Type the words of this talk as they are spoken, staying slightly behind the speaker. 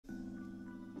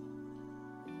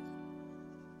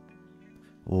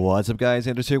What's up guys,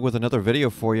 Anders here with another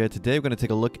video for you. Today we're going to take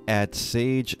a look at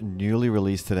Sage, newly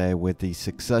released today with the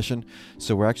Succession.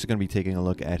 So we're actually going to be taking a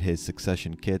look at his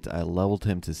Succession kit. I leveled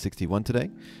him to 61 today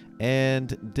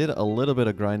and did a little bit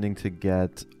of grinding to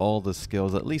get all the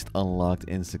skills at least unlocked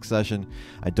in Succession.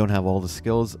 I don't have all the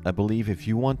skills. I believe if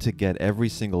you want to get every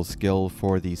single skill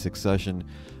for the Succession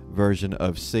version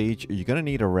of Sage, you're going to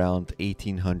need around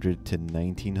 1800 to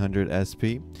 1900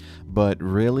 SP, but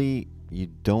really you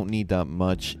don't need that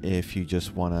much if you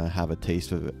just want to have a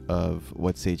taste of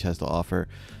what Sage has to offer.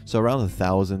 So around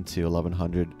 1000 to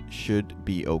 1100 should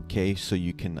be okay, so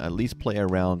you can at least play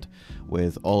around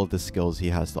with all of the skills he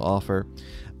has to offer.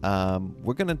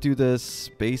 We're gonna do this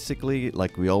basically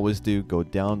like we always do, go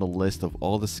down the list of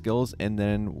all the skills, and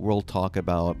then we'll talk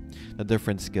about the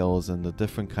different skills and the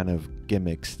different kind of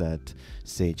gimmicks that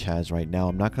Sage has right now.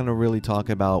 I'm not gonna really talk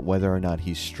about whether or not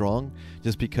he's strong,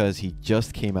 just because he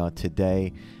just came out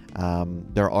today.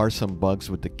 There are some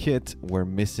bugs with the kit. We're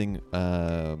missing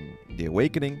the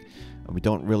Awakening. We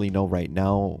don't really know right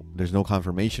now. There's no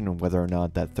confirmation on whether or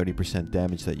not that 30%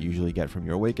 damage that you usually get from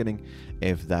your Awakening,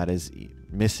 if that is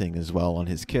missing as well on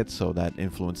his kit, so that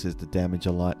influences the damage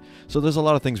a lot. So there's a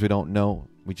lot of things we don't know.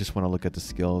 We just want to look at the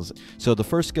skills. So the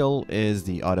first skill is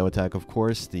the auto attack, of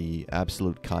course, the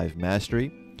absolute Kyve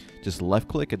Mastery. Just left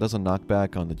click, it does a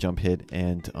knockback on the jump hit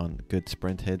and on good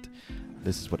sprint hit.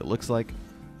 This is what it looks like.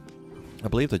 I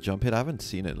believe the jump hit, I haven't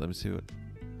seen it. Let me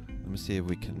see if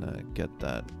we can get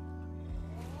that.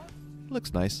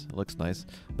 Looks nice, it looks nice.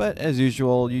 But as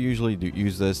usual, you usually do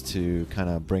use this to kind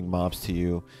of bring mobs to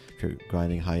you if you're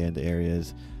grinding high-end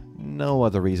areas. No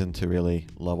other reason to really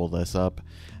level this up.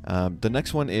 The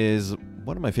next one is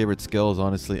one of my favorite skills,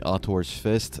 honestly, Ator's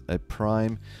Fist, a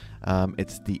prime.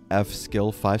 It's the F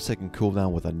skill, 5-second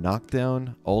cooldown with a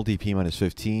knockdown, all DP minus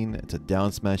 15. It's a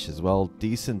down smash as well,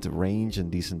 decent range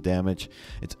and decent damage.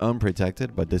 It's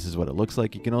unprotected, but this is what it looks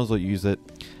like. You can also use it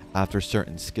after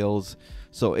certain skills.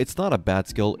 So it's not a bad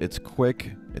skill, it's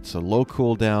quick, it's a low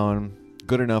cooldown,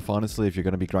 good enough honestly if you're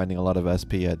going to be grinding a lot of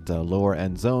SP at lower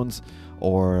end zones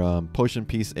or potion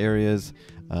piece areas.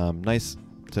 Nice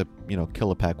to, you know,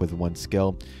 kill a pack with one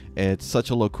skill. It's such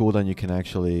a low cooldown you can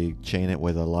actually chain it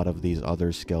with a lot of these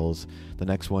other skills. The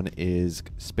next one is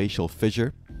Spatial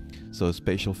Fissure. So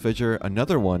Spatial Fissure,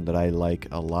 another one that I like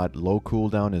a lot, low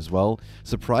cooldown as well.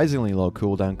 Surprisingly low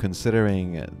cooldown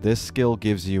considering this skill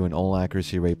gives you an all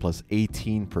accuracy rate plus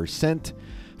 18%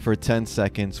 for 10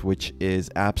 seconds, which is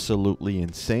absolutely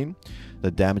insane.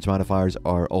 The damage modifiers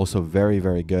are also very,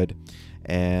 very good.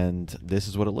 And this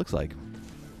is what it looks like.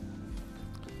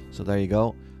 So there you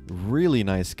go. Really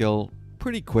nice skill.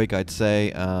 Pretty quick, I'd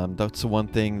say. That's the one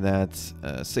thing that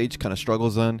Sage kind of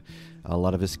struggles on. A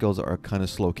lot of his skills are kind of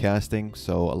slow casting,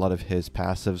 so a lot of his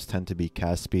passives tend to be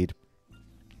cast speed.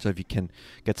 So if you can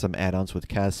get some add-ons with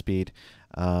cast speed,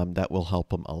 that will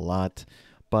help him a lot.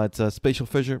 But Spatial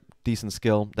Fissure, decent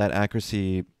skill. That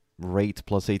accuracy rate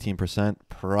plus 18%,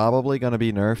 probably going to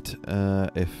be nerfed,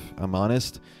 if I'm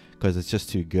honest, because it's just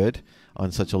too good.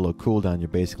 On such a low cooldown, you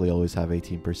basically always have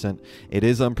 18%. It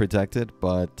is unprotected,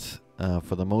 but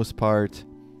for the most part,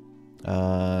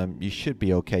 you should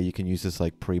be okay. You can use this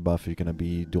like pre-buff if you're going to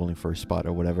be dueling first spot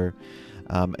or whatever.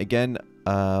 Again,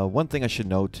 one thing I should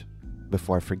note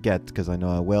before I forget, because I know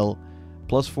I will,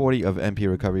 plus 40 of MP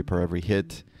recovery per every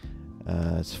hit.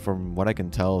 From what I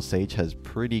can tell, Sage has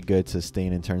pretty good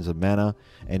sustain in terms of mana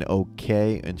and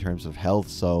okay in terms of health,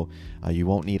 so you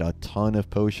won't need a ton of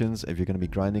potions if you're going to be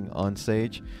grinding on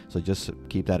Sage, so just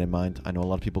keep that in mind. I know a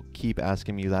lot of people keep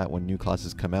asking me that when new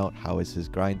classes come out, how is his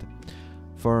grind?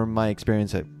 From my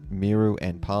experience at Miru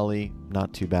and Poly,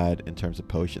 not too bad in terms of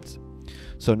potions.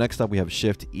 So next up we have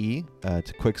Shift E.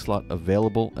 It's a quick slot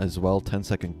available as well,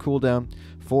 10-second cooldown.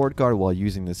 Forward guard while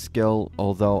using the skill,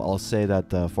 although I'll say that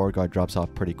the forward guard drops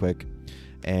off pretty quick.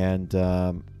 And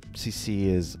CC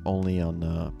is only on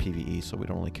PvE, so we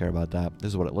don't really care about that. This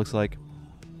is what it looks like.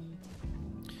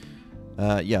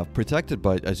 Yeah, protected,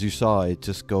 but as you saw, it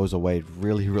just goes away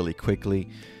really, really quickly.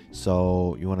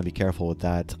 So you want to be careful with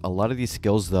that. A lot of these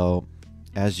skills, though,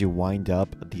 as you wind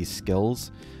up these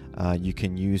skills, you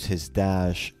can use his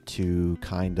dash to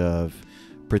kind of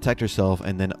protect yourself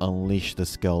and then unleash the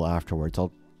skill afterwards.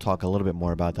 I'll talk a little bit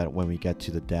more about that when we get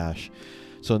to the dash.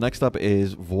 So next up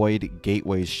is Void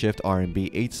Gateway's Shift R&B,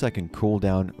 8-second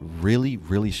cooldown. Really,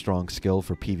 really strong skill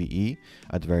for PvE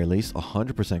at the very least.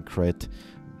 100% crit,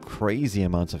 crazy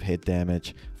amounts of hit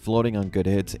damage, floating on good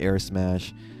hits, air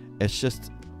smash. It's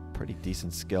just pretty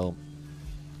decent skill.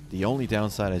 The only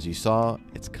downside, as you saw,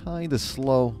 it's kind of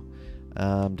slow.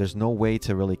 There's no way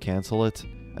to really cancel it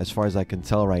as far as I can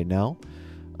tell right now.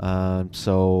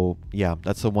 So yeah,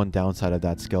 that's the one downside of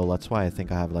that skill. That's why I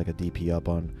think I have like a DP up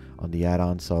on the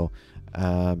add-on. So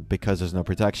because there's no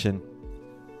protection,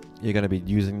 you're going to be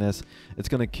using this. It's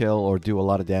going to kill or do a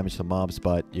lot of damage to mobs,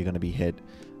 but you're going to be hit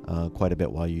quite a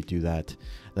bit while you do that.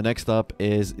 The next up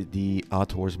is the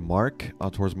Ator's Mark.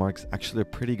 Ator's Mark is actually a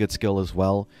pretty good skill as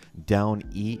well. Down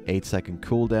E, 8-second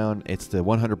cooldown. It's the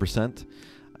 100%,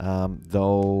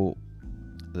 though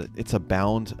it's a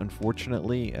bound,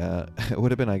 unfortunately. It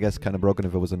would have been, I guess, kind of broken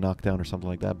if it was a knockdown or something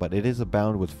like that, but it is a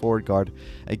bound with forward guard.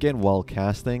 Again, while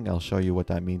casting, I'll show you what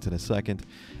that means in a second.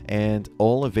 And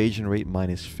all evasion rate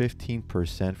minus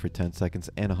 15% for 10 seconds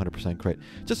and 100% crit.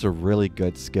 Just a really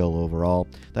good skill overall.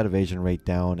 That evasion rate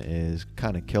down is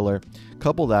kind of killer.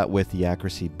 Couple that with the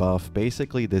accuracy buff.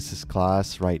 Basically, this is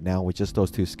class right now with just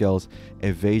those two skills.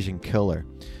 Evasion killer,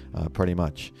 pretty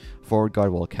much. Forward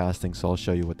guard while casting, so I'll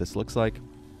show you what this looks like.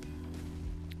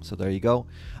 So there you go.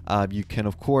 You can,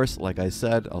 of course, like I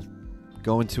said, I'll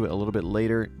go into it a little bit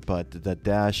later, but the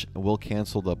dash will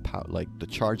cancel the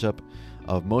charge up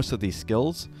of most of these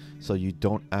skills, so you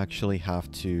don't actually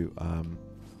have to,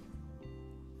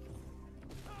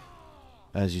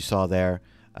 as you saw there,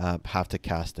 have to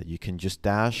cast it. You can just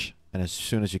dash, and as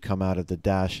soon as you come out of the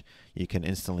dash, you can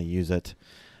instantly use it.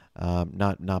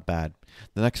 Not bad.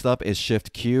 The next up is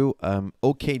Shift Q.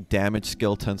 Okay damage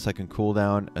skill, 10-second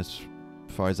cooldown. As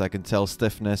far as I can tell,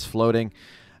 stiffness, floating.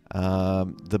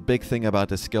 The big thing about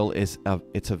this skill is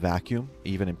it's a vacuum,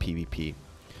 even in PvP.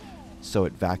 So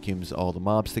it vacuums all the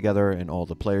mobs together and all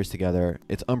the players together.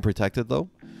 It's unprotected though,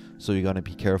 so you gotta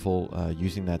be careful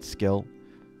using that skill.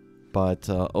 But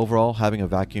overall, having a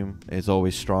vacuum is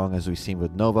always strong, as we've seen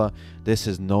with Nova. This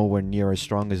is nowhere near as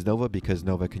strong as Nova, because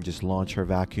Nova can just launch her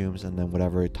vacuums, and then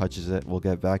whatever it touches it will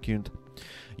get vacuumed.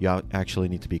 You actually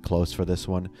need to be close for this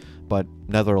one. But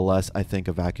nevertheless, I think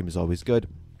a vacuum is always good.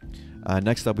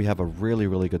 Next up, we have a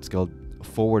really good skill,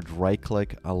 forward right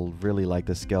click. I really like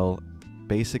this skill.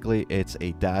 Basically, it's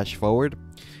a dash forward,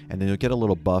 and then you'll get a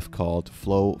little buff called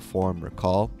Flow Form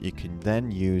Recall. You can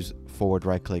then use forward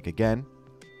right click again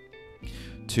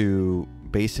to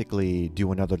basically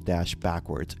do another dash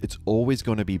backwards. It's always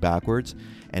going to be backwards,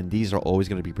 and these are always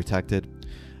going to be protected,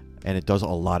 and it does a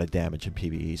lot of damage in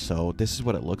PvE. So this is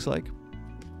what it looks like.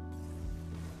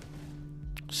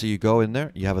 So you go in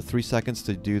there, you have 3 seconds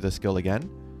to do the skill again,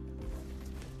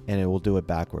 and it will do it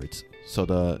backwards. So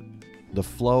the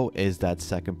flow is that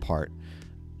second part,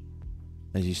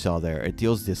 as you saw there. It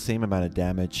deals the same amount of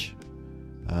damage.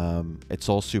 It's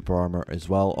all super armor as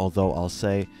well, although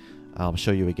I'll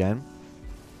show you again.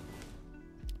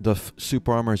 The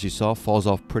super armor, as you saw, falls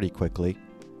off pretty quickly.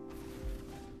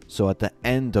 So at the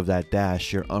end of that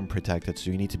dash, you're unprotected, so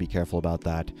you need to be careful about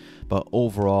that. But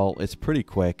overall, it's pretty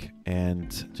quick and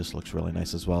just looks really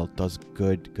nice as well. It does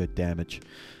good damage.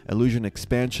 Illusion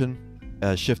Expansion,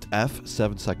 Shift F,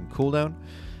 7-second cooldown.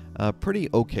 Pretty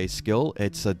okay skill.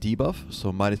 It's a debuff,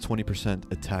 so minus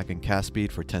 20% attack and cast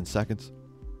speed for 10 seconds.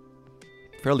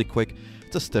 Fairly quick.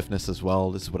 It's a stiffness as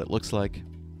well. This is what it looks like.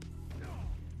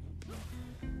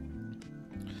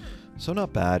 So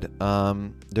not bad.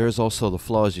 There's also the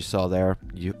flow, as you saw there.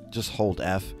 You just hold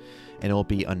F, and it'll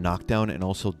be a knockdown and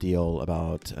also deal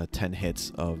about 10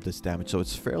 hits of this damage. So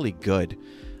it's fairly good,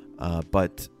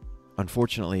 but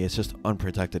unfortunately, it's just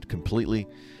unprotected completely.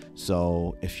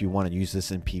 So if you want to use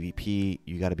this in PvP,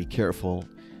 you got to be careful.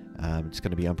 It's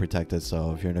going to be unprotected.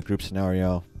 So if you're in a group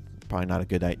scenario, probably not a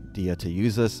good idea to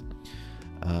use this.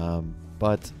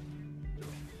 But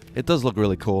it does look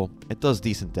really cool. It does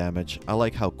decent damage. I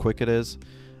like how quick it is.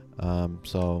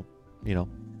 So, you know,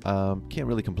 can't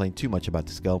really complain too much about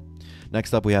the skill.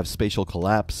 Next up, we have Spatial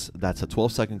Collapse. That's a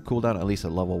 12-second cooldown, at least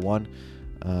at level 1.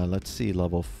 Let's see,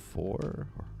 level 4.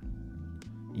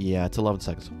 Yeah, it's 11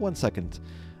 seconds. 1 second.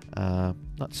 Not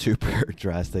super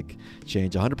drastic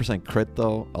change. 100% crit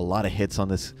though. A lot of hits on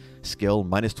this skill.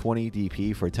 Minus 20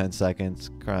 DP for 10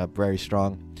 seconds. Very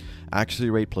strong. Accuracy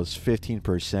rate plus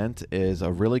 15% is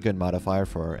a really good modifier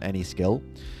for any skill.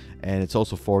 And it's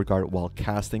also forward guard while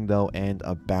casting though, and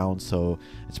a bound, so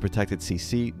it's protected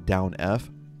CC, down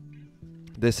F.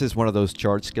 This is one of those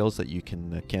charge skills that you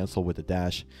can cancel with the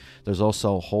dash. There's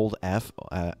also hold F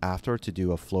after to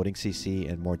do a floating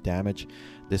CC and more damage.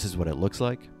 This is what it looks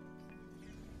like.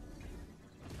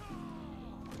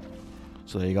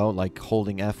 So there you go, like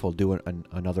holding F will do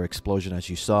another explosion, as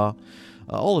you saw.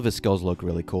 All of his skills look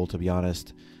really cool, to be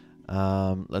honest.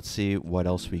 Let's see what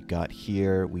else we got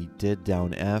here. We did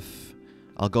down F.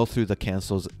 I'll go through the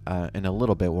cancels in a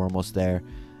little bit. We're almost there.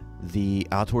 The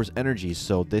Ator's energy.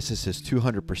 So this is his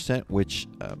 200%, which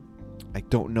I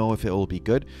don't know if it will be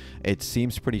good. It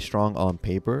seems pretty strong on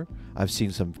paper. I've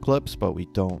seen some clips, but we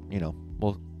don't, you know,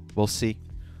 we'll see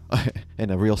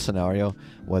in a real scenario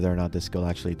whether or not this skill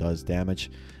actually does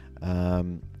damage.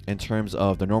 In terms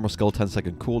of the normal skill,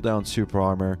 10-second cooldown, super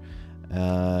armor,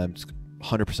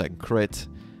 100% crit.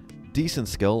 Decent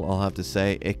skill, I'll have to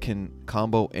say. It can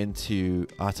combo into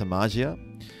Atomagia.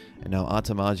 And now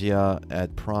Atomagia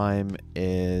at Prime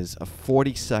is a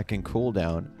 40-second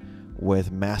cooldown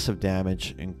with massive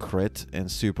damage and crit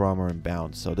and super armor and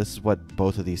bounce. So this is what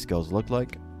both of these skills look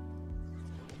like.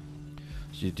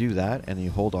 So you do that and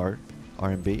you hold R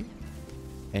and B,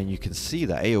 and you can see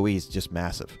that AoE is just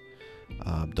massive.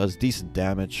 Does decent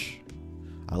damage.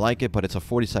 I like it, but it's a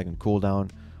 40-second cooldown,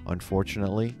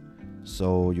 unfortunately.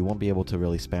 So you won't be able to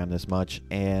really spam this much.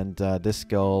 And this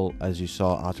skill, as you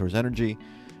saw, Ator's Energy,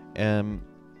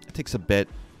 it takes a bit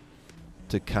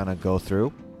to kind of go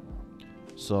through.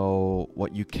 So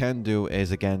what you can do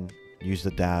is, again, use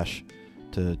the dash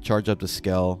to charge up the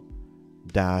skill,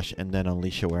 dash, and then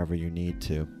unleash it wherever you need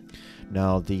to.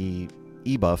 Now the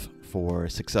E-buff for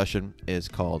Succession is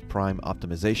called Prime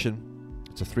Optimization.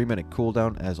 It's a 3-minute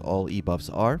cooldown, as all E-buffs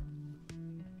are.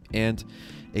 And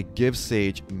it gives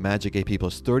Sage magic AP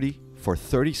plus 30 for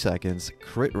 30 seconds,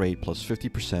 crit rate plus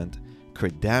 50%,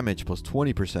 crit damage plus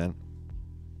 20%,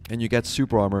 and you get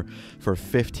super armor for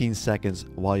 15 seconds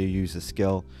while you use the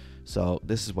skill. So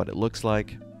this is what it looks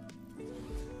like.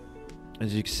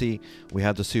 As you can see, we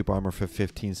have the super armor for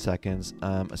 15 seconds.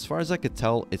 As far as I could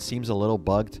tell, it seems a little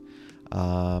bugged.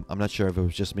 I'm not sure if it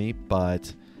was just me,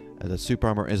 but the super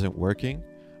armor isn't working.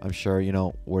 I'm sure, you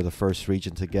know, we're the first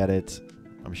region to get it.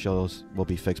 I'm sure those will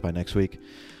be fixed by next week.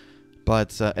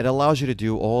 But it allows you to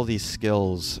do all these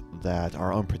skills that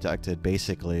are unprotected,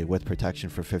 basically, with protection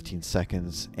for 15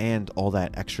 seconds and all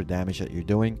that extra damage that you're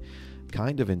doing.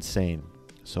 Kind of insane.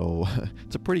 So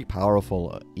it's a pretty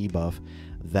powerful E-buff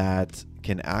that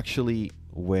can actually,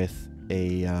 with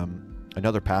a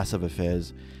another passive of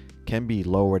his, can be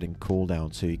lowered in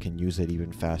cooldown, so you can use it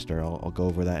even faster. I'll go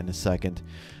over that in a second.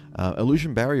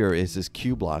 Illusion Barrier is this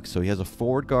Q block. So he has a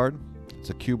forward guard. It's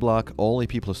a Q block, all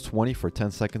AP plus 20 for 10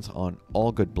 seconds on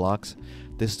all good blocks.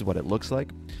 This is what it looks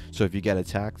like. So if you get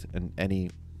attacked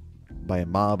by a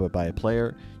mob or by a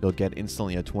player, you'll get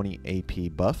instantly a 20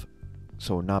 AP buff.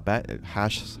 So not bad.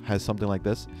 Hash has something like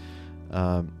this.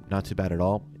 Not too bad at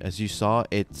all. As you saw,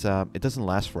 it doesn't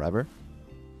last forever.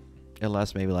 It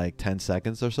lasts maybe like 10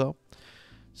 seconds or so.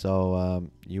 So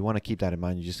you want to keep that in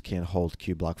mind. You just can't hold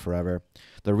Q block forever.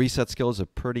 The reset skill is a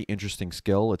pretty interesting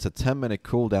skill. It's a 10-minute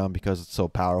cooldown because it's so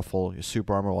powerful. Your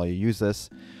super armor while you use this.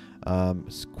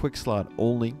 It's quick slot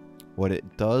only. What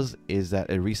it does is that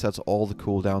it resets all the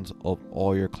cooldowns of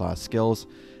all your class skills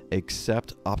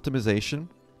except optimization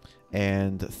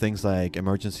and things like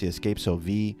emergency escape, so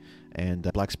V,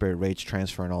 and Black Spirit Rage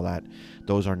transfer and all that.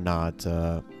 Those are not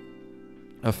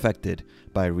affected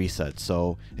by reset.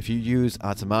 So if you use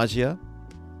Atomagia,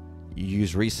 you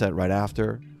use reset right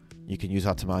after. You can use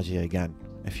Atomagia again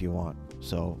if you want.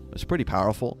 So it's pretty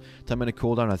powerful. 10-minute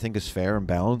cooldown I think is fair and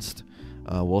balanced.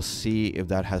 We'll see if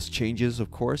that has changes, of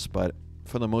course, but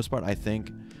for the most part, I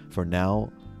think for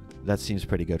now that seems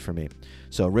pretty good for me.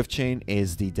 So Rift Chain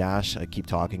is the dash I keep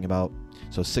talking about.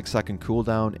 So 6-second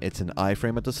cooldown. It's an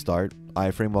iframe at the start,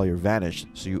 iframe while you're vanished.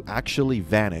 So you actually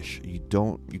vanish. You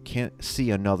can't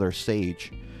see another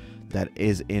Sage that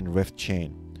is in Rift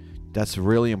Chain. That's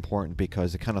really important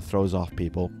because it kind of throws off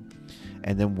people.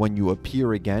 And then when you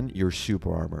appear again, you're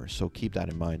super armor. So keep that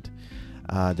in mind.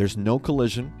 There's no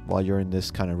collision while you're in this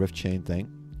kind of Rift Chain thing.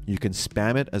 You can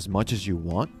spam it as much as you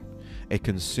want. It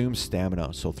consumes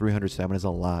stamina, so 300 stamina is a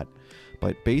lot.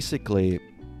 But basically,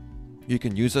 you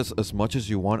can use this as much as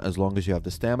you want as long as you have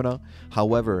the stamina.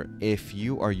 However, if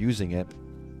you are using it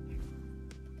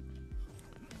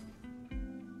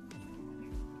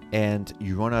and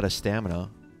you run out of stamina,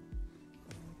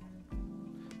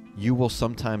 you will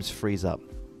sometimes freeze up.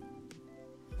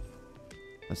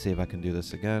 Let's see if I can do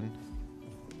this again.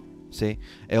 See,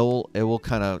 it will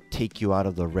kind of take you out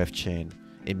of the Rift Chain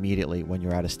immediately when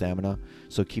you're out of stamina.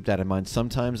 So keep that in mind.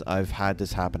 Sometimes I've had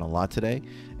this happen a lot today,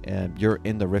 and you're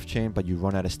in the Rift Chain but you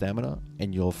run out of stamina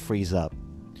and you'll freeze up.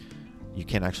 You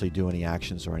can't actually do any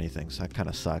actions or anything, so that kind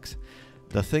of sucks.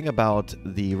 The thing about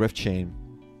the Rift Chain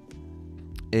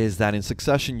is that in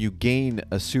Succession you gain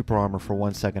a super armor for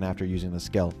 1 second after using the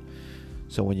skill.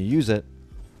 So when you use it,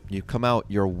 you come out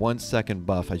your 1 second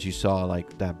buff, as you saw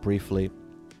like that briefly.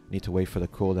 Need to wait for the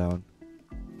cooldown.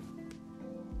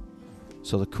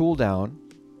 So the cooldown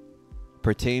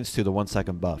pertains to the 1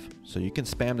 second buff. So you can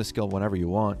spam the skill whenever you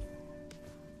want,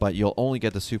 but you'll only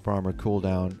get the super armor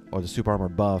cooldown or the super armor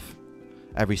buff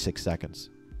every 6 seconds.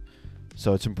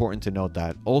 So it's important to note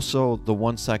that. Also, the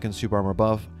 1 second super armor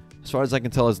buff, as far as I can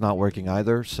tell, is not working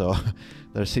either. So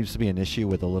there seems to be an issue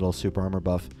with a little super armor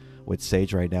buff with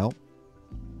Sage right now.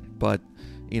 But,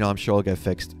 you know, I'm sure it'll get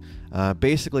fixed.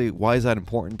 Basically, why is that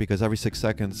important? Because every 6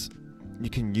 seconds, you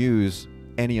can use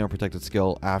any unprotected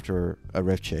skill after a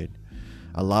Rift Shade,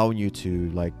 allowing you to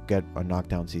like get a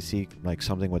knockdown CC, like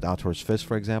something with Ator's Fist,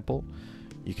 for example.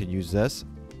 You can use this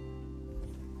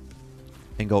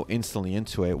and go instantly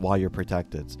into it while you're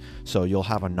protected. So you'll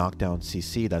have a knockdown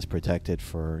CC that's protected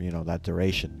for, you know, that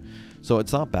duration. So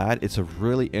it's not bad. It's a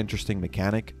really interesting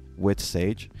mechanic with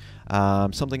Sage.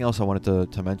 Something else I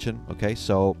wanted to mention. Okay,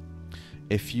 so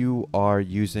if you are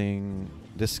using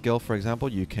this skill, for example,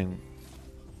 you can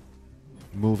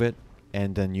move it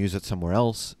and then use it somewhere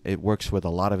else. It works with a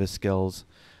lot of his skills.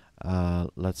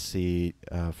 Let's see,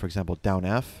 for example, down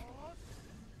F.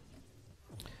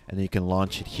 And then you can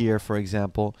launch it here, for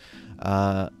example.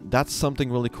 That's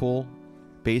something really cool.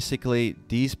 Basically,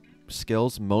 these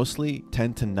skills mostly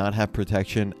tend to not have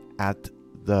protection at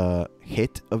the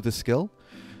hit of the skill.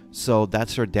 So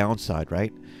that's their downside,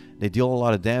 right? They deal a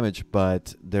lot of damage,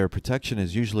 but their protection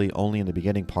is usually only in the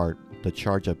beginning part, the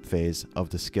charge up phase of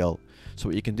the skill. So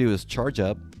what you can do is charge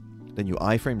up, then you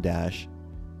iframe dash,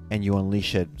 and you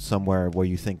unleash it somewhere where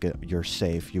you think you're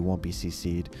safe. You won't be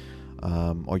CC'd.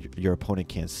 Or your opponent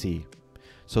can't see.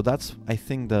 So that's, I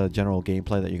think, the general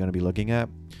gameplay that you're going to be looking at.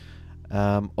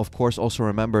 Of course, also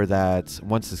remember that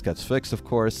once this gets fixed, of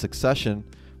course, Succession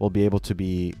will be able to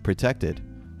be protected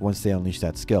once they unleash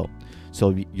that skill.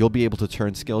 So you'll be able to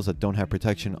turn skills that don't have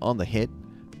protection on the hit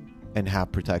and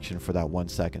have protection for that 1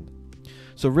 second.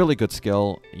 So really good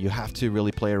skill. You have to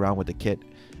really play around with the kit.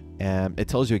 And it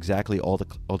tells you exactly all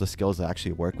the skills that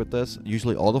actually work with this.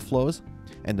 Usually all the flows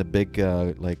and the big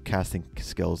like casting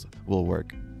skills will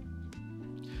work.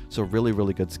 So really,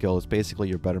 really good skill. It's basically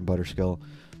your bread and butter skill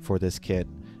for this kit.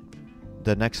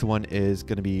 The next one is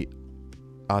going to be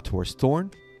Ator's Thorn.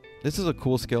 This is a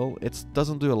cool skill. It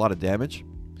doesn't do a lot of damage.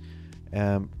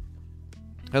 Has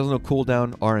no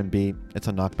cooldown, R&B. It's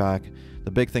a knockback.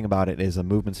 The big thing about it is a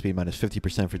movement speed minus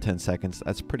 50% for 10 seconds.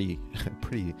 That's pretty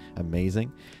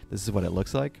amazing. This is what it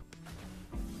looks like.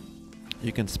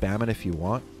 You can spam it if you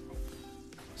want.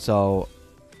 So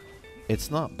it's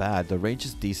not bad. The range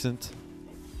is decent.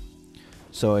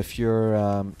 So if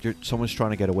someone's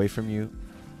trying to get away from you,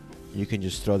 you can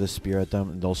just throw the spear at them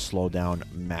and they'll slow down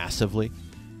massively.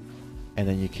 And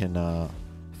then you can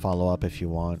follow up if you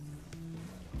want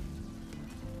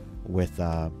with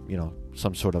you know,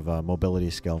 some sort of mobility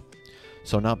skill.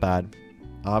 So not bad.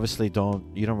 Obviously you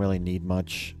don't really need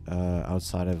much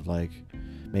outside of like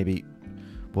maybe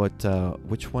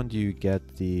which one do you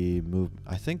get the move?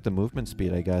 I think the movement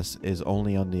speed, I guess, is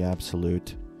only on the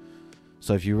absolute.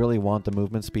 So if you really want the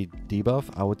movement speed debuff,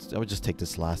 I would just take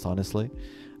this last, honestly,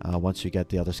 once you get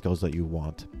the other skills that you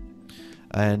want.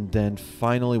 And then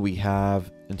finally we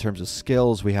have, in terms of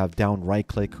skills, we have down right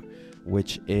click,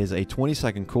 which is a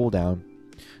 20-second cooldown.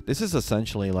 This is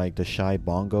essentially like the Shy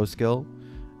Bongo skill.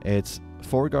 It's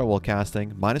forward guard while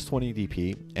casting, minus 20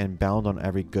 DP, and bound on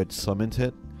every good summoned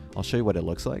hit. I'll show you what it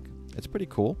looks like. It's pretty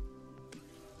cool.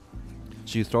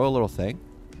 So you throw a little thing,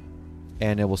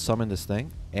 and it will summon this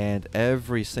thing, and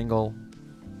every single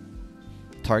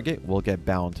target will get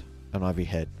bound on every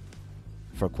hit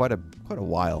for quite a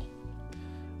while.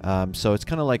 So it's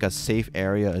kind of like a safe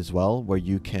area as well, where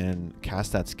you can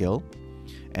cast that skill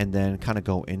and then kind of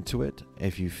go into it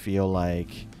if you feel like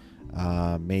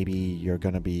maybe you're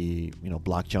going to be, you know,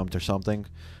 block jumped or something.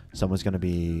 Someone's going to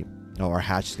be, or a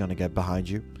hatch is going to get behind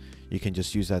you. You can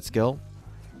just use that skill,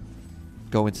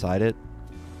 go inside it,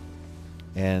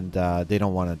 and they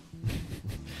don't want to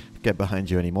get behind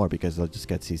you anymore because they'll just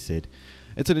get CC'd.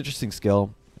 It's an interesting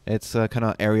skill. It's kind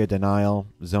of area denial,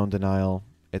 zone denial.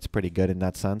 It's pretty good in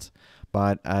that sense.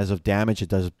 But as of damage, it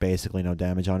does basically no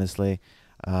damage, honestly.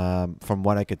 From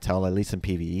what I could tell, at least in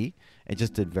PvE, it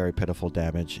just did very pitiful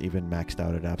damage, even maxed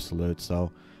out at absolute.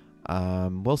 So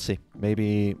we'll see.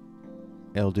 Maybe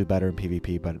it'll do better in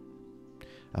PvP,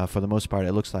 but for the most part,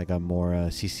 it looks like a more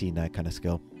CC net kind of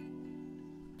skill.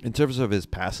 In terms of his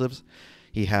passives,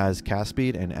 he has cast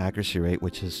speed and accuracy rate,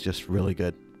 which is just really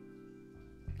good.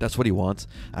 That's what he wants.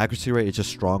 Accuracy rate is just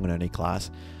strong in any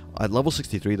class. At level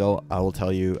 63, though, I will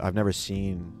tell you, I've never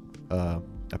seen a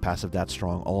passive that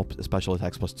strong. All special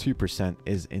attacks plus 2%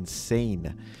 is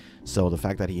insane. So the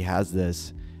fact that he has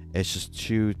this, it's just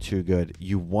too good.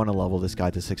 You want to level this guy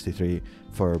to 63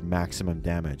 for maximum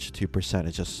damage. 2%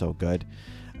 is just so good.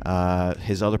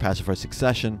 His other passive for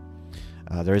Succession,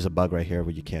 there is a bug right here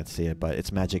where you can't see it, but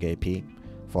it's magic AP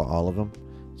for all of them.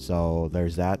 So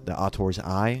there's that, the Ator's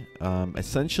Eye.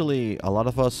 Essentially, a lot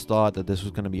of us thought that this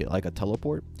was going to be like a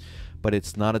teleport, but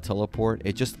it's not a teleport.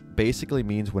 It just basically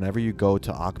means whenever you go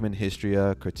to Akhman,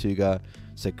 Histria, Kortuga,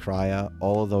 Sakraya,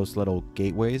 all of those little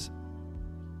gateways,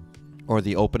 or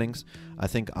the openings. I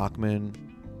think Akhman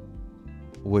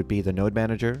would be the node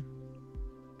manager,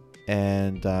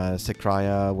 and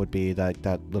Sakraya would be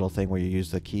that little thing where you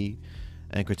use the key,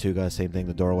 and Kortuga, same thing,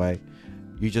 the doorway.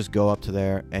 You just go up to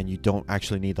there and you don't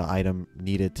actually need the item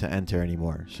needed to enter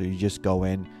anymore. So you just go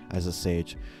in as a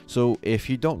Sage. So if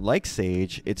you don't like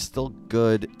Sage, it's still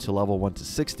good to level 1 to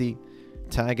 60.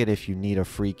 Tag it if you need a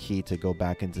free key to go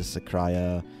back into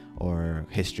Sakraya or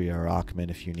Histria or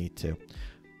Akhman if you need to.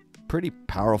 Pretty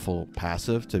powerful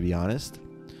passive, to be honest.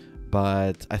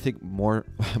 But I think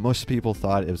most people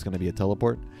thought it was going to be a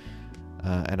teleport.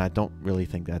 And I don't really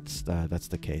think that's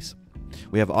the case.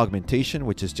 We have Augmentation,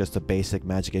 which is just a basic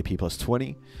Magic AP plus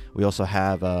 20. We also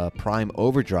have Prime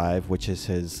Overdrive, which is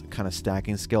his kind of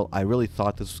stacking skill. I really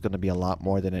thought this was going to be a lot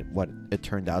more than what it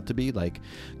turned out to be. Like,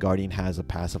 Guardian has a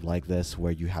passive like this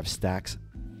where you have stacks.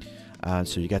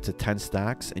 So you get to 10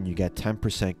 stacks and you get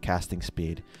 10% casting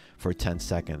speed for 10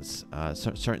 seconds.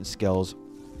 Certain skills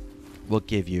will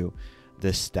give you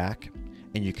this stack,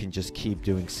 and you can just keep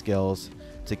doing skills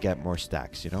to get more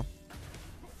stacks, you know?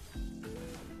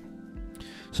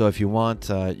 So if you want,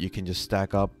 you can just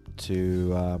stack up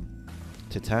to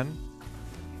 10.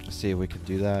 Let's see if we can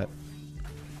do that.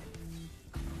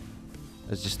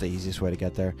 It's just the easiest way to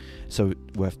get there. So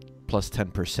with plus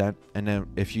 10%. And then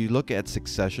if you look at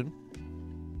Succession,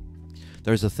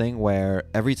 there's a thing where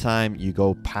every time you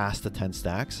go past the 10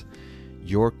 stacks,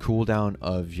 your cooldown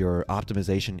of your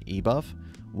optimization e-buff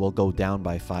will go down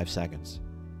by 5 seconds.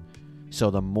 So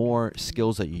the more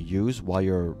skills that you use while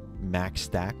you're max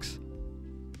stacks,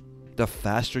 the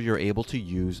faster you're able to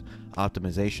use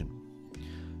optimization.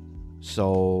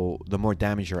 So the more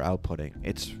damage you're outputting.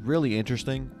 It's really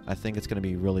interesting. I think it's going to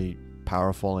be really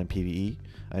powerful in PvE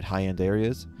at high-end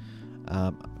areas.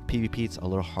 PvP, it's a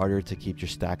little harder to keep your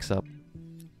stacks up.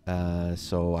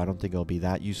 So I don't think it'll be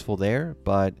that useful there,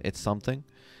 but it's something.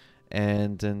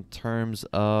 And in terms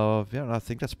of, yeah, I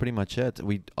think that's pretty much it.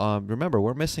 We remember,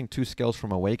 we're missing 2 skills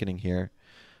from Awakening here.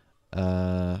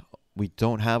 We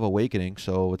don't have Awakening,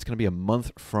 so it's going to be a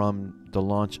month from the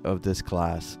launch of this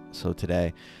class. So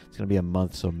today, it's going to be a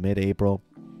month, so mid-April,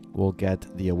 we'll get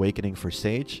the Awakening for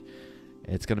Sage.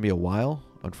 It's going to be a while,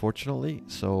 unfortunately,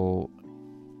 so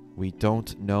we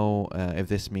don't know if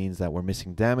this means that we're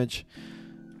missing damage.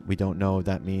 We don't know if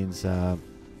that means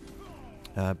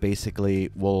basically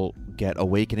we'll get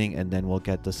Awakening and then we'll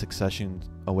get the Succession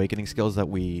Awakening skills that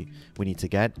we need to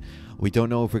get. We don't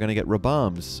know if we're going to get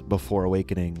Rabams before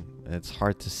Awakening. It's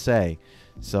hard to say.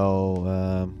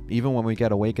 So even when we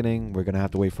get Awakening, we're going to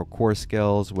have to wait for core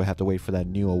skills. We'll have to wait for that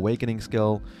new Awakening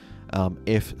skill.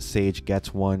 If Sage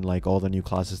gets one, like all the new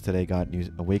classes today got new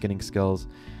Awakening skills.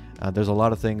 There's a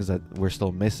lot of things that we're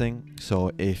still missing.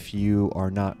 So if you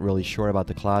are not really sure about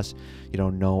the class, you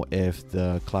don't know if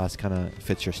the class kind of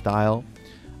fits your style,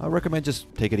 I recommend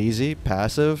just take it easy,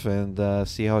 passive, and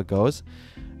see how it goes.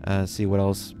 See what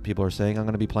else people are saying. I'm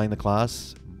going to be playing the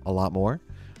class a lot more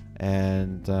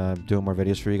and doing more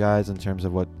videos for you guys in terms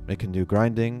of what it can do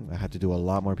grinding. I had to do a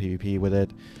lot more PvP with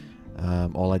it.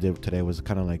 All I did today was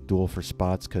kind of like duel for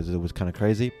spots because it was kind of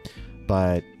crazy.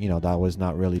 But, you know, that was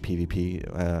not really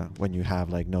PvP. When you have,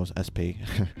 like, no SP,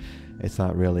 it's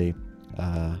not really,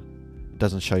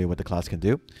 doesn't show you what the class can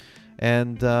do.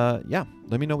 And, yeah,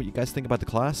 let me know what you guys think about the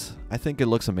class. I think it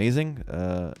looks amazing.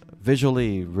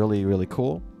 Visually, really, really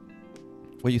cool.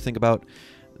 What do you think about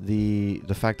the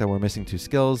fact that we're missing 2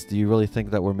 skills? Do you really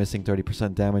think that we're missing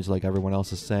 30% damage like everyone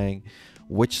else is saying?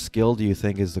 Which skill do you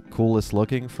think is the coolest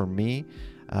looking for me?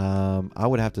 I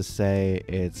would have to say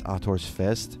it's Ator's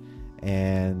Fist.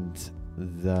 And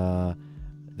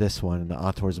this one, the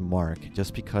Ator's Mark,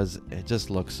 just because it just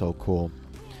looks so cool.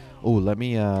 Oh, let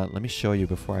me show you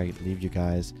before I leave you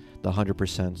guys the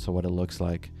 100%, so what it looks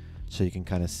like, so you can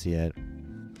kind of see it.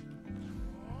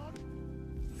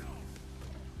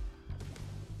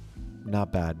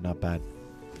 Not bad, not bad.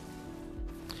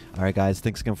 All right, guys,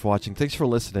 thanks again for watching. Thanks for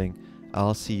listening.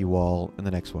 I'll see you all in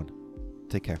the next one.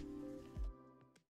 Take care.